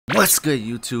What's good,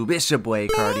 YouTube? It's your boy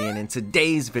Cardi, and in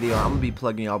today's video I'm gonna be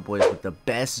plugging y'all boys with the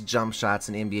best jump shots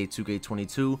in NBA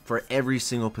 2K22 for every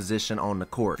single position on the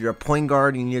court. If you're a point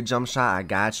guard and you need a jump shot, I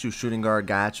got you. Shooting guard,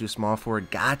 got you. Small forward,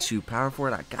 got you. Power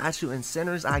forward, I got you. And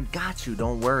centers, I got you.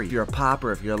 Don't worry. If you're a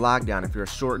popper, if you're a lockdown, if you're a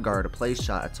short guard, a play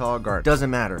shot, a tall guard, doesn't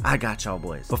matter. I got y'all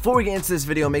boys. Before we get into this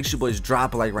video, make sure you boys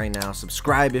drop a like right now,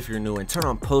 subscribe if you're new, and turn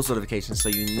on post notifications so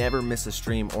you never miss a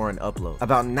stream or an upload.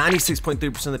 About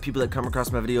 96.3% of the people that come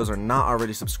across my videos are not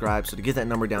already subscribed, so to get that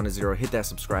number down to 0, hit that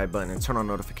subscribe button and turn on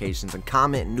notifications and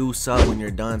comment new sub when you're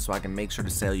done so I can make sure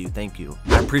to tell you thank you.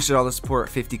 I appreciate all the support.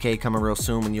 50K coming real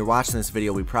soon. When you're watching this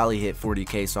video, we probably hit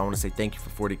 40K, so I want to say thank you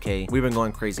for 40K. We've been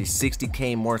going crazy.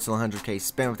 60K more till 100K.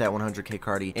 Spam with that 100K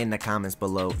Cardi in the comments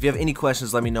below. If you have any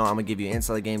questions, let me know. I'm gonna give you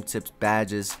inside the game tips,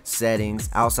 badges, settings,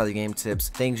 outside the game tips,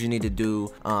 things you need to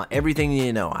do, everything you need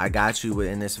to know. I got you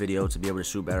in this video to be able to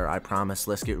shoot better, I promise.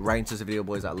 Let's get right into this video,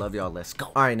 boys. I love y'all. Let's go.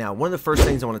 All right, now one of the first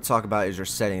things I want to talk about is your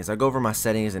settings. I go over my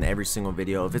settings in every single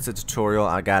video. If it's a tutorial,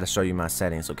 I gotta show you my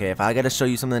settings. Okay, if I gotta show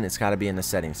you something, it's gotta be in the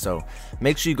settings. So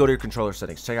make sure you go to your controller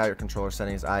settings. Check out your controller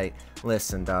settings.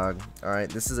 Listen, dog. All right,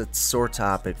 this is a sore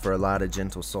topic for a lot of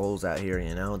gentle souls out here.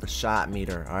 You know, the shot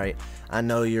meter. All right, I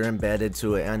know you're embedded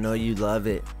to it. I know you love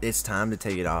it. It's time to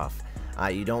take it off.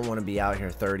 You don't want to be out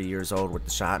here 30 years old with the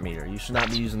shot meter. You should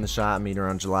not be using the shot meter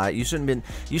on July. You shouldn't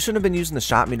have been using the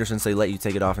shot meter since they let you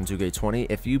take it off in 2K20.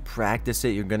 If you practice it,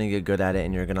 you're gonna get good at it,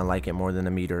 and you're gonna like it more than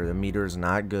the meter. The meter is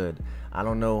not good. I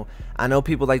don't know. I know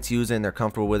people like to use it and they're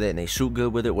comfortable with it and they shoot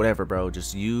good with it. Whatever, bro.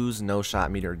 Just use no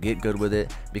shot meter. Get good with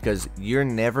it, because you're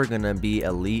never gonna be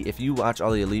elite. If you watch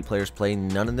all the elite players play,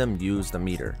 none of them use the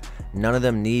meter. None of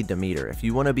them need the meter. If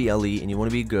you want to be elite and you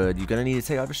want to be good, you're gonna need to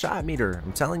take off a shot meter.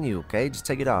 I'm telling you, okay? Just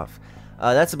take it off.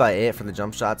 That's about it for the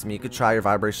jump shots. I mean, you could try your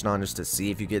vibration on just to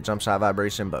see if you get jump shot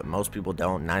vibration, but most people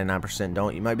don't. 99%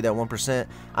 don't. You might be that 1%.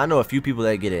 I know a few people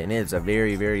that get it, and it's a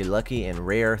very, very lucky and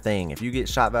rare thing. If you get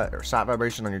shot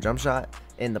vibration on your jump shot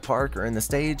in the park or in the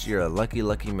stage, you're a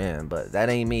lucky man, but that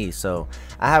ain't me. So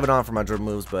I have it on for my dribble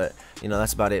moves, but you know,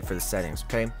 that's about it for the settings.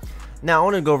 Okay, now I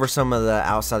want to go over some of the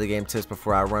outside the game tips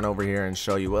before I run over here and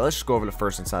show you. Well, let's just go over the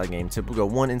first inside the game tip. We'll go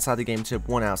one inside the game tip,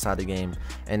 one outside the game,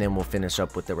 and then we'll finish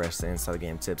up with the rest of the inside the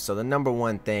game tips. So the number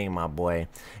one thing, my boy,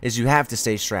 is you have to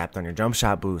stay strapped on your jump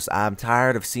shot boost. I'm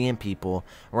tired of seeing people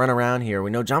run around here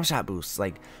with no jump shot boosts.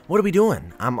 Like, what are we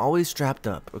doing? I'm always strapped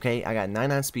up, okay? I got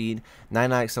 99 speed,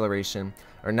 99 acceleration,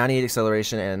 or 98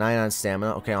 acceleration, and a 99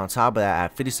 stamina. Okay, on top of that, I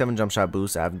have 57 jump shot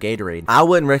boosts. I have Gatorade. I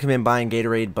wouldn't recommend buying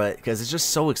Gatorade, but because it's just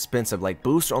so expensive. Like,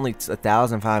 boosts are only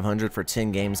 1,500 for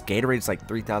 10 games. Gatorade's like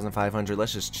 3,500.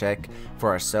 Let's just check for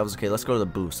ourselves. Okay, let's go to the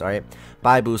boost. All right,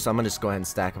 buy boost. I'm gonna just go ahead and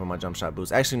stack up on my jump shot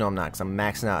boost. Actually, no, I'm not, because I'm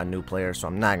maxing out a new player, so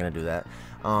I'm not gonna do that.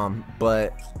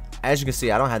 But as you can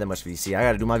see, I don't have that much VC. I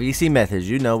gotta do my VC methods.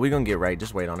 You know, we're gonna get right.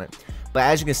 Just wait on it. But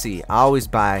as you can see, I always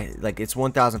buy, like, it's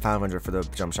 1,500 for the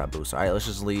jump shot boost. All right, let's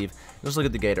just leave. Let's look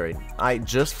at the Gatorade. All right,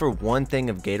 just for one thing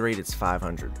of Gatorade, it's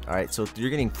 500. All right, so you're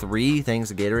getting 3 things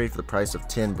of Gatorade for the price of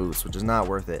 10 boosts, which is not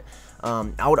worth it.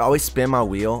 I would always spin my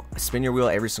wheel. Spin your wheel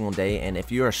every single day, and if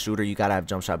you're a shooter, you gotta have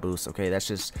jump shot boosts. Okay, that's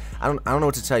just, I don't know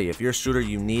what to tell you. If you're a shooter,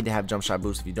 you need to have jump shot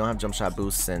boosts. If you don't have jump shot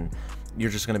boosts, then you're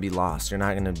just going to be lost. You're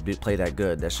not going to play that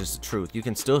good. That's just the truth. You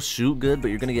can still shoot good, but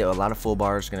you're going to get a lot of full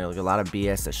bars. You're going to get a lot of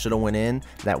BS that should have went in,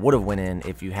 that would have went in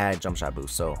if you had jump shot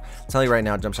boosts. So I'm telling you right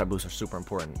now, jump shot boosts are super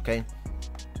important. Okay,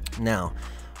 now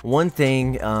one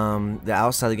thing, the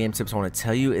outside of the game tips I want to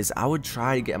tell you is I would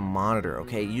try to get a monitor.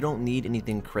 Okay, you don't need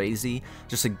anything crazy,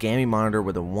 just a gaming monitor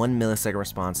with a 1 millisecond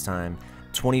response time,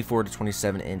 24 to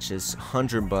 27 inches,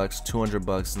 $100, $200,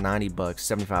 $90,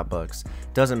 $75.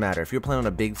 Doesn't matter. If you're playing on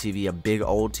a big TV, a big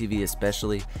old TV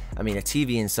especially, I mean, a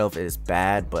TV in itself is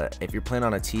bad, but if you're playing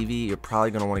on a TV, you're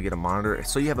probably going to want to get a monitor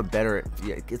so you have a better,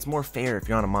 it's more fair if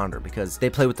you're on a monitor, because they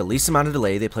play with the least amount of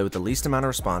delay, they play with the least amount of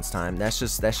response time. That's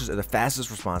just the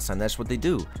fastest response time. That's what they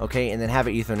do. Okay, and then have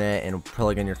an Ethernet and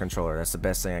plug in your controller. That's the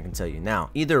best thing I can tell you. Now,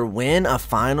 either win a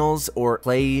finals or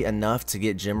play enough to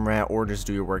get gym rat, or just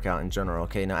do your workout in general.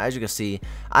 Okay, now as you can see,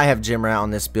 I have gym rat on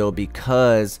this build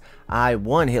because I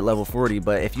hit level 40,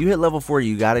 but if you hit level 40,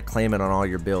 you got to claim it on all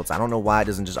your builds. I don't know why it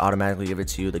doesn't just automatically give it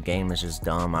to you. The game is just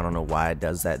dumb. I don't know why it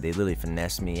does that. They literally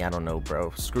finesse me. I don't know,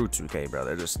 bro. Screw 2K, bro.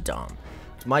 They're just dumb.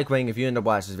 Mike Wing, if you end up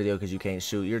watching this video because you can't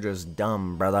shoot, you're just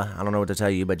dumb, brother. I don't know what to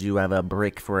tell you, but you have a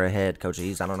brick for a head, Coach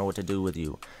East. I don't know what to do with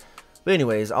you. But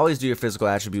anyways, always do your physical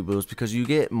attribute boost because you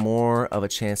get more of a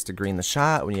chance to green the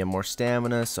shot when you have more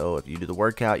stamina. So if you do the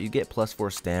workout, you get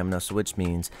 +4 stamina, so which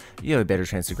means you have a better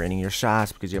chance of greening your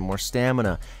shots because you have more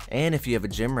stamina. And if you have a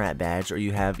gym rat badge or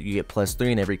you get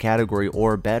 +3 in every category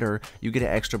or better, you get an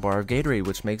extra bar of Gatorade,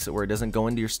 which makes it where it doesn't go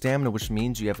into your stamina, which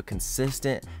means you have a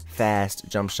consistent, fast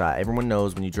jump shot. Everyone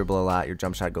knows when you dribble a lot, your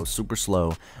jump shot goes super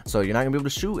slow. So you're not gonna be able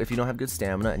to shoot if you don't have good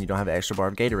stamina and you don't have an extra bar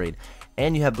of Gatorade.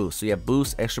 And you have boost, so you have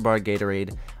boost, extra bar of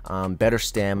Gatorade, better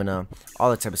stamina, all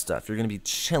that type of stuff. You're gonna be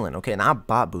chilling, okay? And I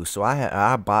bought boost, so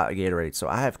I bought Gatorade, so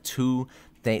I have two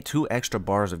extra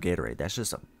bars of Gatorade. That's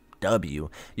just a W.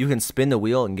 You can spin the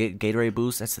wheel and get Gatorade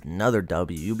boost. That's another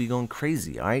W. You'll be going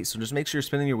crazy. All right, so just make sure you're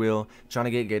spinning your wheel, trying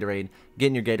to get Gatorade,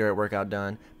 getting your Gatorade workout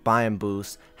done, buying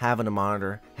boost, having a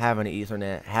monitor, having an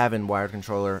Ethernet, having wired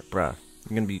controller, bruh.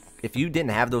 You're gonna be, if you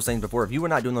didn't have those things before, if you were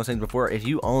not doing those things before, if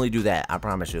you only do that, I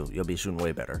promise you'll be shooting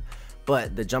way better.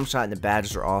 But the jump shot and the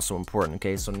badges are also important.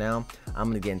 Okay, so now I'm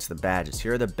gonna get into the badges.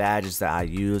 Here are the badges that I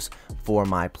use for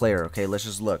my player. Okay, let's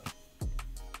just look.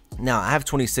 Now I have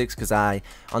 26 because on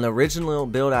the original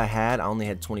build I only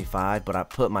had 25, but I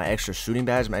put my extra shooting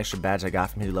badge, my extra badge I got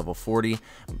from hitting level 40,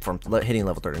 from hitting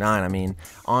level 39, I mean,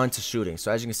 onto shooting. So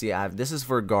as you can see, this is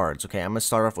for guards. Okay, I'm gonna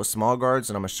start off with small guards,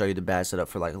 and I'm gonna show you the badge setup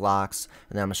for like locks,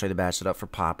 and then I'm gonna show you the badge setup for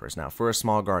poppers. Now for a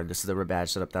small guard, this is the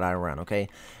badge setup that I run. Okay,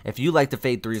 if you like to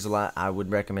fade threes a lot, I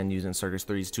would recommend using circus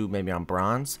threes too, maybe on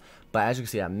bronze. But as you can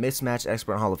see, I'm mismatch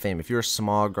expert on Hall of Fame. If you're a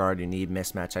small guard, you need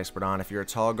mismatch expert on. If you're a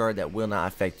tall guard, that will not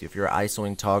affect you. If you're an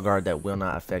isoing tall guard, that will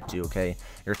not affect you, okay?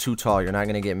 You're too tall. You're not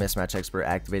going to get mismatch expert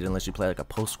activated unless you play like a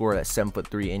post scorer that's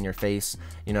 7'3" in your face.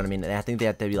 You know what I mean? And I think they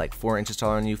have to be like 4 inches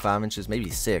taller than you, 5 inches, maybe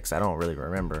 6. I don't really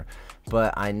remember.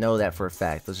 But I know that for a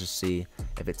fact. Let's just see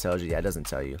if it tells you. Yeah, it doesn't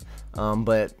tell you.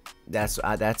 But that's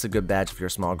a good badge if you're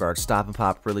a small guard. Stop and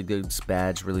pop, really good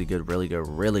badge, really good, really good,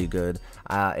 really good.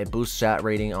 It boosts shot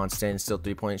rating on standing still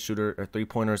 3-point shooter or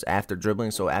 3-pointers after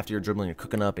dribbling. So after you're dribbling, you're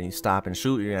cooking up and you stop and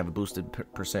shoot, you're gonna have a boosted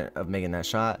percent of making that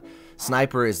shot.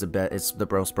 Sniper is it's the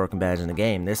most broken badge in the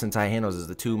game. This and tight handles is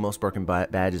the 2 most broken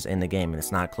badges in the game, and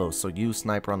it's not close. So use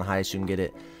sniper on the highest you can get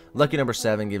it. Lucky number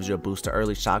 7 gives you a boost to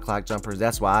early shot clock jumpers.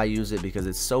 That's why I use it, because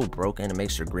it's so broken. It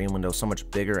makes your green window so much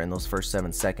bigger in those first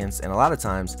 7 seconds. And a lot of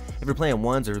times, if you're playing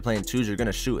ones or if you're playing twos, you're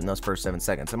gonna shoot in those first 7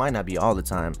 seconds. It might not be all the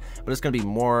time, but it's gonna be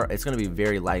more. It's gonna be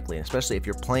very likely, especially if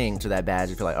you're playing to that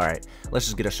badge. If you're like, all right, let's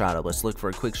just get a shot up. Let's look for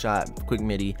a quick shot, quick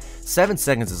midi. 7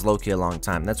 seconds is low key a long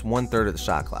time. That's 1/3 of the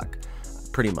shot clock.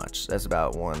 Pretty much. That's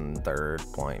about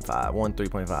 1/3.5,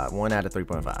 1/3.5, 1 out of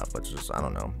 3.5, which is, I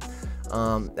don't know.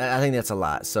 I think that's a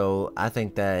lot, so I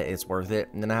think that it's worth it.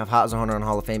 And then I have Hot Zone Hunter on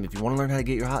Hall of Fame. If you want to learn how to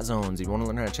get your hot zones, if you want to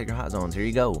learn how to check your hot zones, here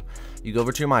you go. You go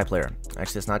over to your My Player.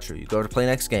 Actually, that's not true. You go over to Play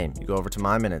Next Game. You go over to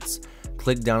My Minutes.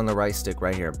 Click down on the right stick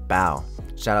right here. Bow.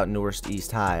 Shout out Newark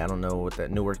East High. I don't know what that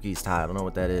Newark East High. I don't know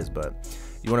what that is, but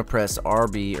you want to press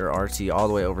RB or RT all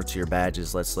the way over to your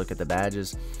badges. Let's look at the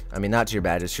badges. I mean, not to your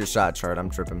badges, your shot chart. I'm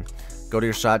tripping. Go to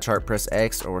your shot chart, press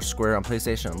X or square on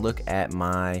PlayStation, and look at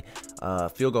my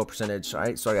field goal percentage. All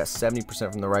right, so I got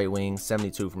 70% from the right wing,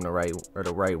 72 from the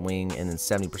right wing, and then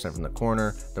 70% from the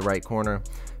corner, the right corner.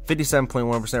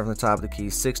 57.1% from the top of the key,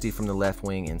 60 from the left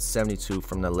wing, and 72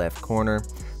 from the left corner.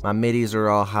 My middies are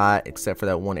all hot except for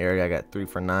that one area. I got 3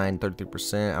 for 9,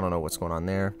 33%. I don't know what's going on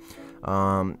there.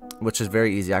 Which is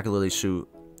very easy. I could literally shoot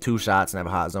 2 shots and have a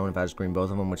hot zone if I just green both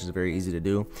of them, which is very easy to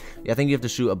do. Yeah, I think you have to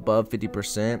shoot above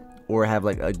 50% or have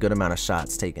like a good amount of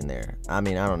shots taken there. I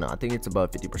mean, I don't know. I think it's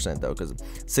above 50% though, because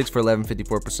 6 for 11,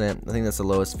 54%. I think that's the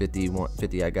lowest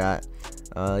 50 I got.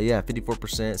 Yeah,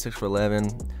 54%, 6 for 11,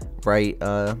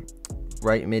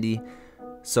 right midi.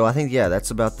 So I think, yeah, that's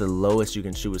about the lowest you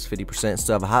can shoot is 50%.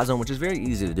 Still have a hot zone, which is very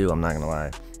easy to do, I'm not gonna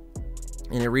lie.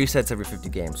 And it resets every 50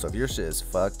 games. So if your shit is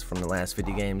fucked from the last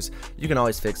 50 games, you can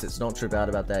always fix it. So don't trip out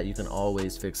about that. You can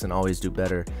always fix and always do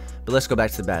better. But let's go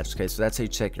back to the badge. Okay, so that's how you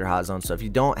check your hot zone. So if you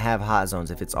don't have hot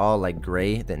zones, if it's all like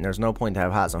gray, then there's no point to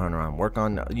have hot zone hunter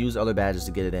on. Use other badges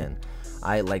to get it in.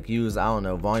 I don't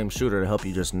know, volume shooter to help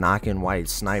you just knock in white,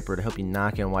 sniper to help you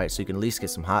knock in white, so you can at least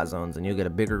get some hot zones, and you'll get a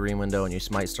bigger green window, and you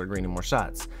might start greening more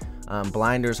shots.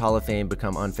 Blinders, Hall of Fame,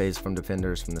 become unfazed from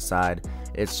defenders from the side.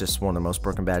 It's just one of the most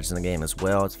broken badges in the game as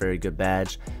well. It's a very good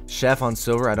badge. Chef on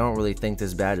silver, I don't really think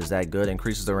this badge is that good.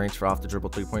 Increases the range for off the dribble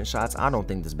 3-point shots. I don't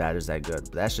think this badge is that good,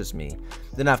 but that's just me.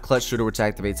 Then I have clutch shooter, which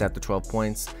activates after 12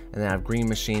 points. And then I have green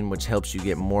machine, which helps you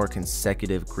get more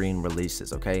consecutive green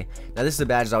releases, okay? Now this is the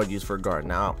badges I would use for a guard.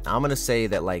 Now I'm gonna say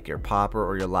that like your popper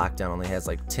or your lockdown only has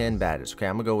like 10 badges, okay?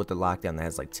 I'm gonna go with the lockdown that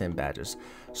has like 10 badges.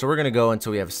 So we're gonna go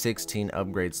until we have 16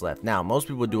 upgrades left. Now, most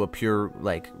people do a pure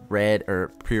like red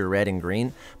or pure red and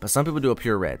green, but some people do a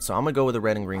pure red. So I'm gonna go with the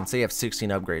red and green. Say you have 16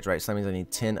 upgrades, right? So that means I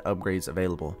need 10 upgrades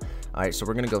available. All right, so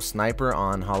we're gonna go sniper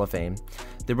on Hall of Fame.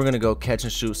 Then we're gonna go catch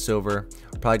and shoot silver.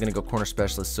 We're probably gonna go corner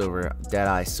specialist silver,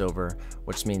 deadeye silver,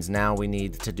 which means now we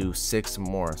need to do 6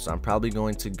 more. So I'm probably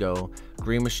going to go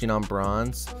green machine on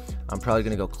bronze. I'm probably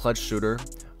gonna go clutch shooter,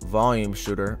 volume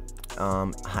shooter,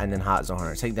 and then hot zone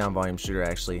hunter. Take down volume shooter,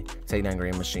 actually take down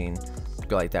green machine,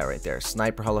 go like that right there.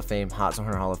 Sniper Hall of Fame, hot zone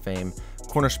hunter Hall of Fame,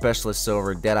 corner specialist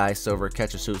silver, deadeye silver,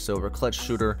 catch and shoot silver, clutch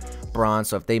shooter bronze.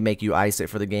 So if they make you ice it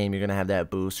for the game, you're gonna have that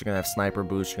boost. You're gonna have sniper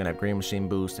boost, you're gonna have green machine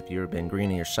boost if you've been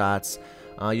greening your shots.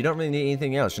 You don't really need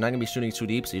anything else. You're not gonna be shooting too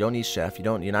deep, so you don't need chef.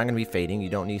 You're not gonna be fading. You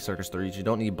don't need circus threes. You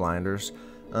don't need blinders.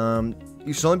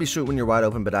 You should only be shooting when you're wide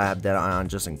open, but I have that on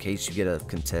just in case you get a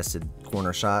contested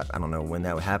corner shot. I don't know when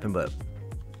that would happen, but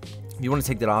if you want to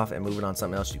take that off and move it on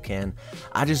something else, you can.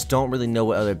 I just don't really know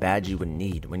what other badge you would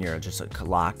need when you're just a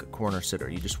lock corner sitter.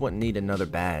 You just wouldn't need another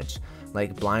badge.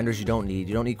 Like blinders, you don't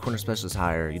need corner specialist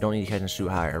higher. You don't need catch and shoot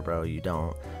higher, bro. You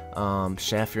don't.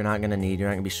 Chef, you're not gonna need. You're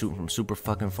not gonna be shooting from super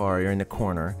fucking far. You're in the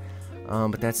corner.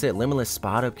 But that's it. Limitless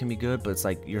spot up can be good, but it's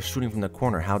like you're shooting from the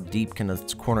corner. How deep can the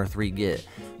corner 3 get?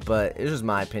 But it's just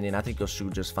my opinion. I think you'll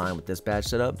shoot just fine with this badge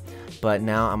setup. But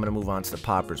now I'm gonna move on to the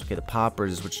poppers. Okay, the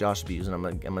poppers is what y'all should be using. I'm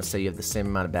gonna say you have the same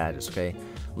amount of badges. Okay,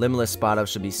 limitless spot up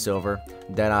should be silver,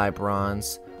 deadeye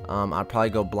bronze. I'd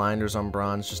probably go blinders on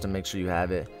bronze just to make sure you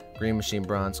have it. Green machine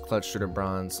bronze, clutch shooter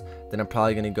bronze. Then I'm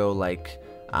probably gonna go like,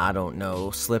 I don't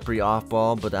know, slippery off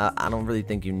ball, but I don't really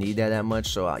think you need that much.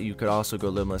 So you could also go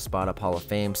limitless spot up Hall of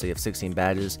Fame, so you have 16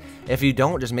 badges. If you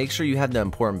don't, just make sure you have the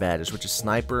important badges, which is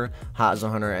sniper, hot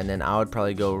zone hunter, and then I would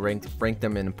probably go rank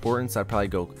them in importance. I'd probably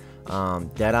go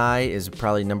deadeye is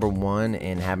probably number 1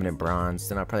 and having it bronze.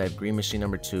 Then I'll probably have green machine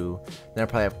number 2. Then I'll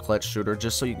probably have clutch shooter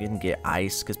just so you can get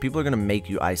ice, because people are going to make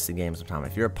you ice the game sometime.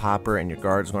 If you're a popper and your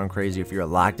guard's going crazy, if you're a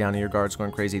lockdown and your guard's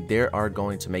going crazy, they are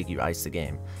going to make you ice the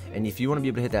game. And if you want to be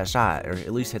able to hit that shot, or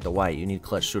at least hit the white, you need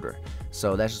clutch shooter.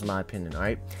 So that's just my opinion.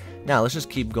 Alright, now let's just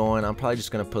keep going. I'm probably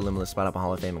just going to put limitless spot up on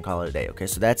Hall of Fame and call it a day. Okay,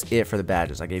 so that's it for the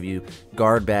badges. I gave you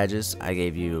guard badges, I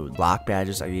gave you lock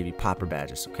badges, I gave you popper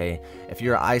badges. Okay, if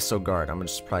you're an ISO guard, I'm going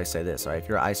to just probably say this. Alright, if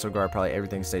you're an ISO guard, probably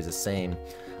everything stays the same.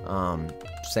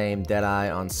 Same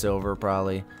deadeye on silver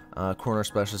probably. Corner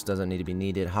specialist doesn't need to be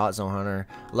needed. Hot zone hunter,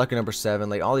 lucky number 7.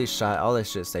 Like all this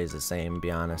shit stays the same, to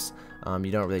be honest.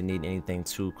 You don't really need anything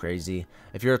too crazy.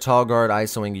 If you're a tall guard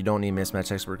ISOing, you don't need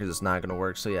mismatch expert because it's not gonna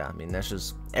work. So yeah, I mean that's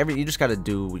just you just gotta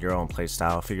do your own play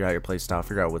style, figure out your play style,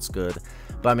 figure out what's good.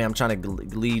 But I mean I'm trying to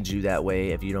lead you that way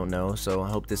if you don't know. So I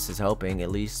hope this is helping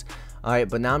at least. Alright,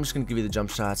 but now I'm just going to give you the jump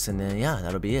shots, and then, yeah,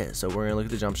 that'll be it. So we're going to look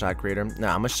at the jump shot creator.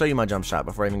 Now, I'm going to show you my jump shot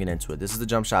before I even get into it. This is the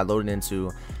jump shot loaded into.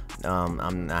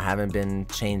 I haven't been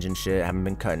changing shit. I haven't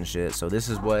been cutting shit. So this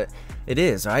is what it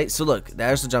is, alright? So look,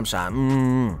 there's the jump shot.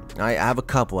 Alright, I have a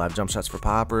couple. I have jump shots for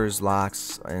poppers,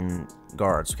 locks, and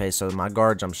guards, okay? So my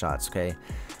guard jump shots, okay?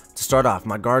 To start off,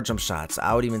 my guard jump shots,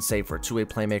 I would even say for a 2-way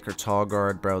playmaker, tall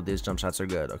guard, bro, these jump shots are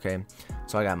good, okay?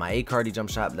 So I got my ARCHETYPE jump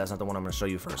shot, but that's not the one I'm going to show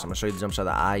you first. I'm going to show you the jump shot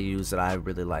that I use that I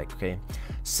really like, okay?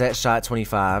 Set shot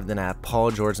 25, then I have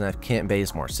Paul George, and I have Kent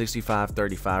Bazemore, 65,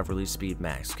 35, release speed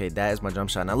max, okay? That is my jump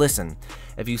shot. Now listen,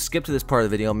 if you skip to this part of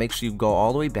the video, make sure you go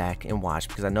all the way back and watch,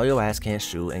 because I know your ass can't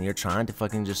shoot, and you're trying to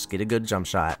fucking just get a good jump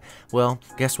shot. Well,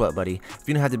 guess what, buddy? If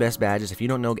you don't have the best badges, if you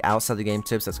don't know outside the game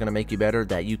tips that's going to make you better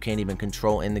that you can't even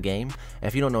control in the game,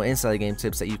 if you don't know inside the game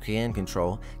tips that you can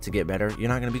control to get better, you're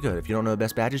not going to be good. If you don't know the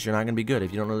best badges, you're not going to be good.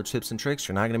 If you don't know the tips and tricks,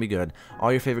 you're not going to be good.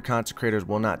 All your favorite content creators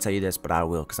will not tell you this, but I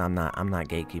will, because I'm not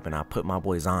gatekeeping. I put my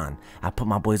boys on. I put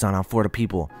my boys on. I'm for the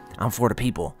people. I'm for the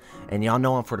people. And y'all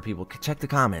know I'm for the people. Check the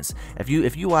comments. If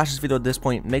you watch this video at this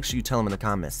point, make sure you tell them in the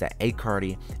comments that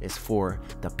ARCHETYPE is for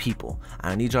the people.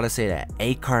 I need y'all to say that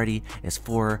ARCHETYPE is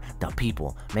for the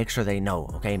people. Make sure they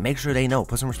know, okay? Make sure they know.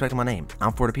 Put some respect on my name.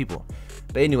 I'm for the people.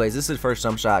 But anyways, this is the first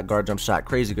jump shot, guard jump shot,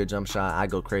 crazy good jump shot. I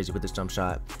go crazy with this jump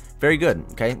shot. Very good,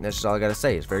 okay? That's just all I gotta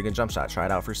say. It's a very good jump shot. Try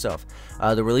it out for yourself.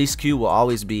 The release cue will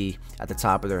always be at the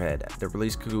top of their head. The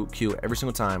release cue every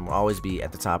single time will always be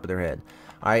at the top of their head.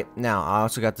 Alright, now I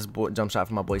also got this jump shot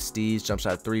from my boy Steez, jump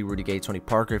shot 3, Rudy Gay, Tony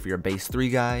Parker. If you're a base 3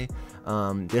 guy,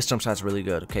 this jump shot's really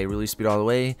good. Okay, release speed all the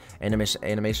way,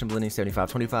 animation blending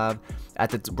 75-25.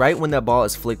 Right when that ball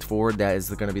is flicked forward, that is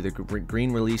going to be the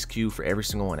green release cue for every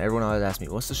single one. Everyone always asks me,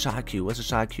 what's the shot cue? What's the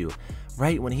shot cue?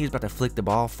 Right when he's about to flick the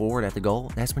ball forward at the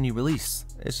goal, that's when you release.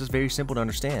 It's just very simple to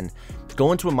understand.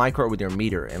 Go into a mycareer with your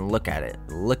meter and look at it.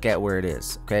 Look at where it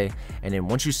is, okay? And then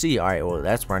once you see, all right, well,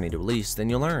 that's where I need to release, then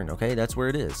you'll learn, okay? That's where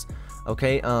it is,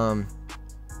 okay?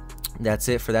 That's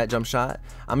it for that jump shot.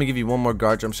 I'm gonna give you one more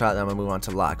guard jump shot, then I'm gonna move on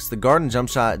to locks. The guard and jump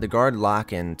shot, the guard,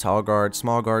 lock, and tall guard,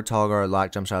 small guard, tall guard,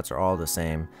 lock jump shots are all the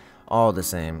same. All the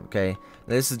same, okay?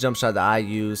 This is a jump shot that I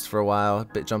used for a while.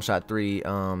 Jump shot 3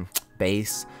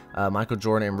 base. Michael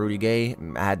Jordan and Rudy Gay.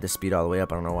 I had the speed all the way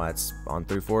up. I don't know why it's on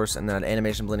 3/4. And then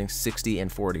animation blending 60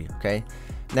 and 40, okay?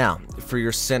 Now, for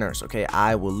your centers, okay,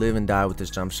 I will live and die with this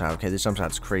jump shot, okay? This jump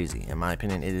shot is crazy. In my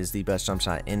opinion, it is the best jump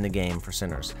shot in the game for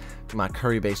centers. My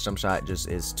Curry-based jump shot just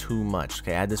is too much,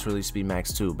 okay? I had this release speed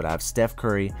max too, but I have Steph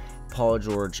Curry, Paul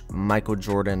George, Michael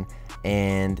Jordan,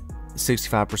 and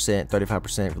 65%,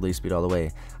 35% release speed all the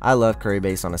way. I love Curry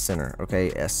base on a center,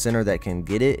 okay? A center that can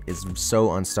get it is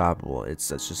so unstoppable. It's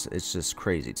just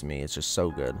crazy to me. It's just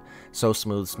so good, so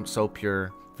smooth, so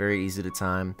pure, very easy to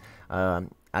time.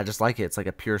 I just like it. It's like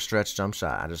a pure stretch jump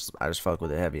shot. I just fuck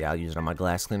with it heavy. I'll use it on my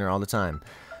glass cleaner all the time.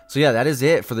 So yeah, that is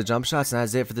it for the jump shots, and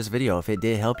that's it for this video. If it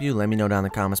did help you, let me know down in the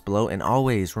comments below. And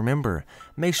always remember,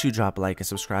 make sure you drop a like and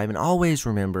subscribe. And always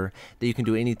remember that you can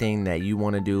do anything that you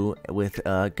want to do with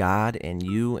God and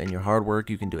you and your hard work.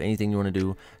 You can do anything you want to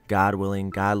do, God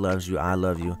willing. God loves you. I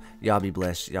love you. Y'all be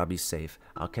blessed. Y'all be safe.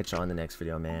 I'll catch y'all in the next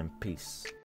video, man. Peace.